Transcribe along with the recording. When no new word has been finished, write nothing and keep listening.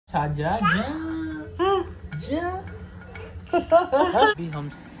जा अभी हम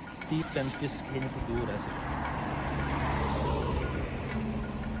 30-35 किलोमीटर दूर है।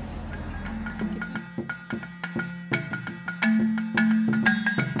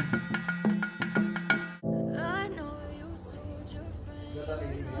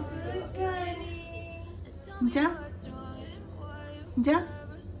 जा जा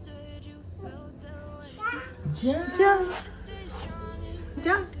जा जा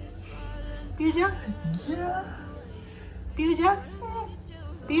जा पियो जा पियो जा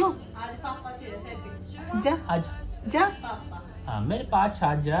पियो जा आज जा हाँ मेरे पास आ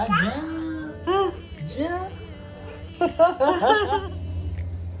जा जा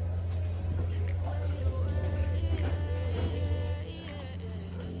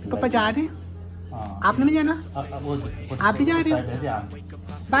पापा जा रहे हैं। हाँ आपने भी जाना? आप भी जा रहे हो?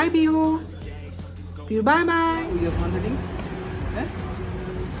 बाय पियो पियो बाय बाय।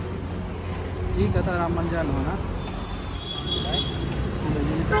 ठीक है तो आराम मन जान होना।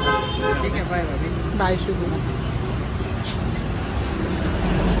 ठीक है बाय भाभी बाय शुभ।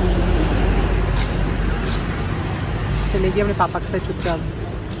 चलेगी अपने पापा के साथ चुपचाप।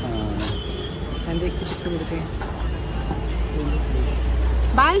 देख के पीछे मुड़ते हैं।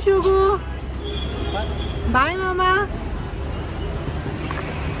 Bye शुगू bye mama.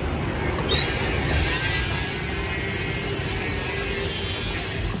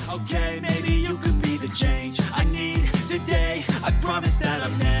 Okay, maybe you could be the change I need today. I promise that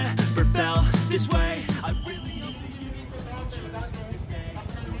I've never felt this way. I really hope that you choose to stay.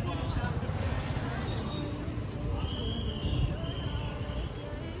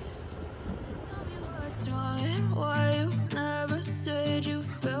 Tell me what's wrong and why you never said you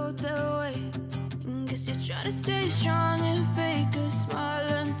felt that way. Guess you're trying to stay strong and fake a smile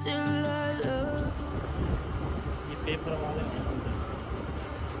until I look. ये paper वाले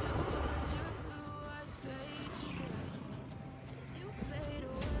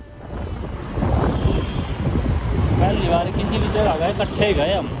पहली बार किसी भी जगह गए इकट्ठे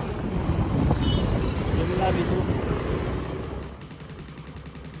गए हम। शिमला भी तो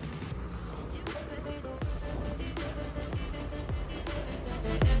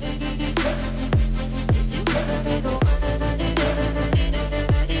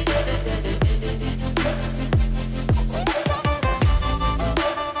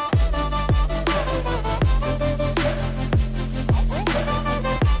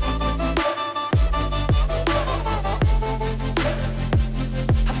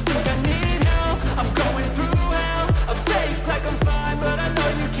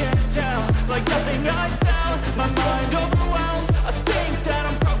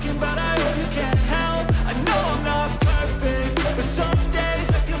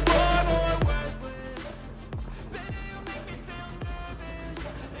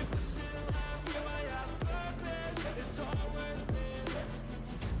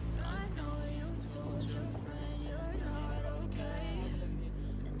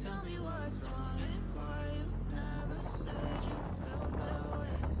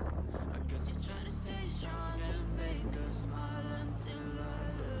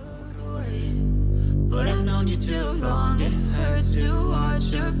But I've known you too long. It hurts to watch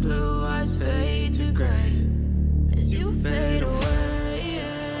your blue eyes fade to gray as you fade away.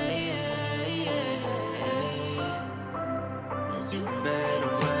 As you fade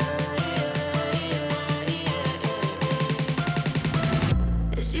away.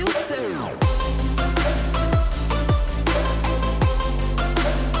 As you fade away.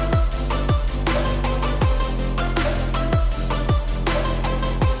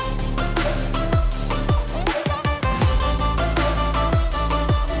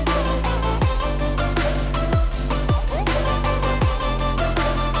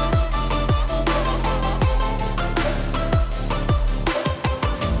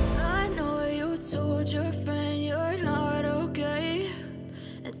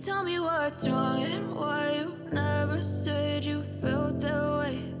 Tell me what's wrong and why you never said you felt that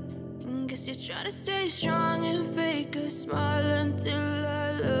way. Guess you're trying to stay strong and fake a smile until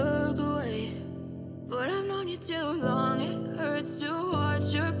I look away. But I've known you too long, it hurts to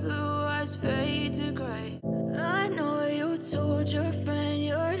watch your blue eyes fade to gray. I know you told your friend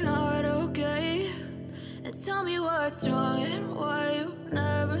you're not okay. And tell me what's wrong and why you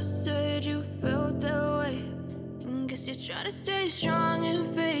never said you felt that way. Guess you're trying to stay strong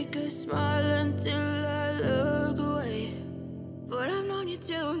and fake a smile until I look away. But I've known you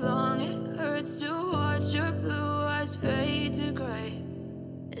too long, it hurts to watch your blue eyes fade to gray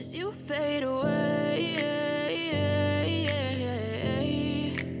as you fade away.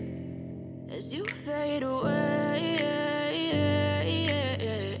 As you fade away.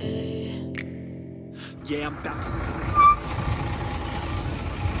 Yeah, I'm about to.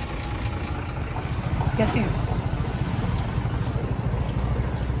 कैसे हैं?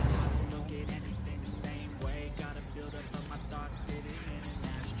 Look at anything the same way. Gotta build up of my thoughts sitting in an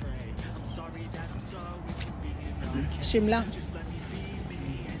ashtray. I'm sorry that I'm so inconvenient. Shimla Just let me be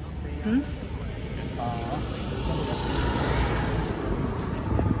me and I'll stay hmm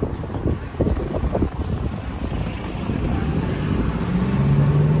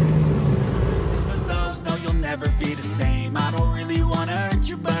No, you'll never be the same. I don't really wanna hurt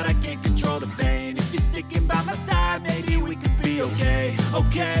you, but I can't control the pain. If you're sticking by my side, maybe we could be okay.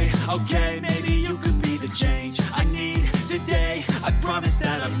 Okay, maybe you could be the change I need today. I promise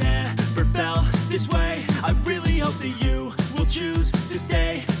that I've never felt this way. I really hope that you will choose to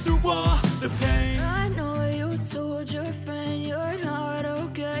stay through all the pain. I know you told your friend you're not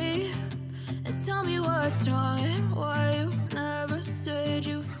okay, and tell me what's wrong and why you never said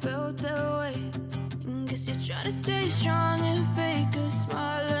you felt that way. Guess you're trying to stay strong and fake a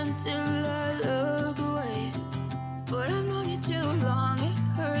smile until I look away. But I've known you too long, it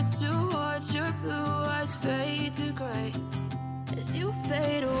hurts to watch your blue eyes fade to gray as you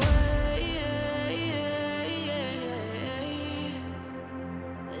fade away.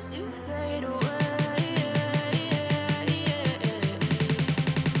 As you fade away.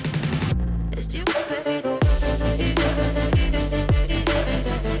 As you fade away.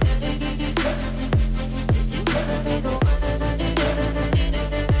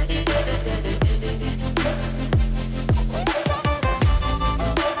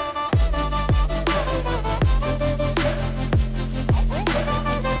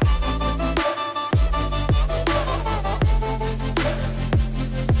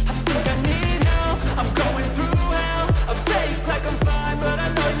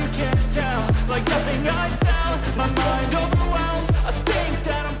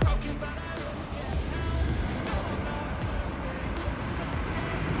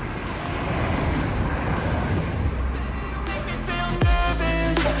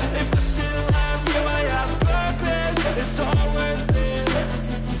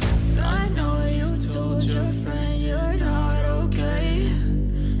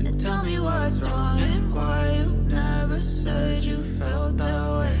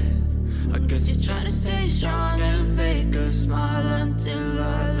 Trying to stay strong and fake a smile until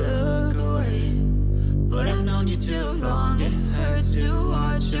I look away. But I've known you too long, it hurts to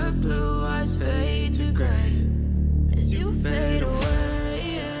watch your blue eyes fade to gray as you fade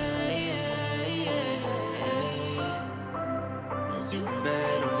away. As you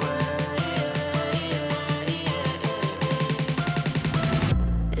fade away.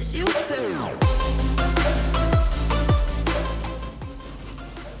 As you fade away.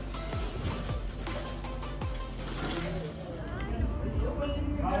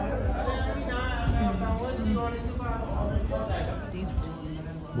 Taste.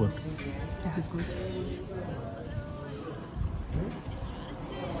 What? This is good.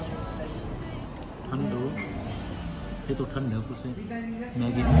 ठंड हो ये तो ठंड है ऊपर से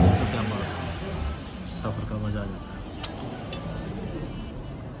Maggi तो क्या बात सफ़र का मजा आ जाता है।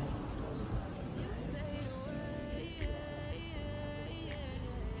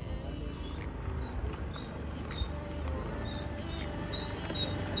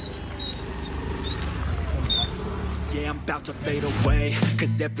 Yeah, I'm about to fade away.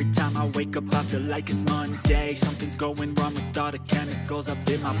 Cause every time I wake up I feel like it's Monday. Something's going wrong with all the chemicals up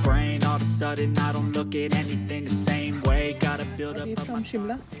in my brain. All of a sudden I don't look at anything the same way. Gotta build up of from my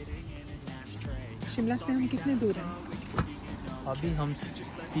Shimla Shimla से हम कितने दूर हैं? अभी हम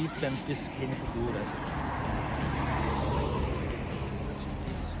 30-35 kilometre दूर है।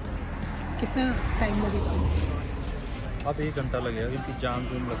 कितना टाइम लगेगा? अब 1 घंटा लगेगा क्योंकि जाम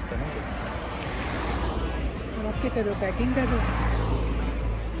जूम लगता है ना। और आप क्या कर रहे हो? पैकिंग कर रहे हो?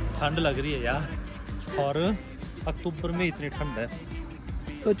 ठंड लग रही है यार और अक्टूबर में इतनी ठंड है।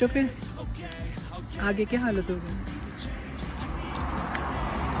 सोचो फिर आगे क्या हालत होगी।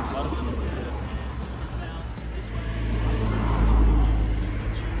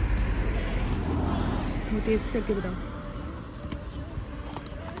 टेस्ट करके बताओ।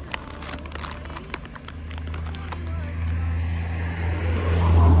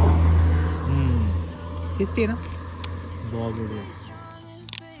 टेस्टी है ना? बहुत बढ़िया।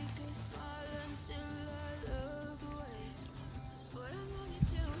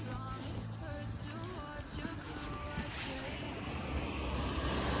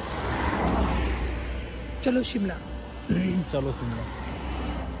 चलो शिमला। चलो शिमला।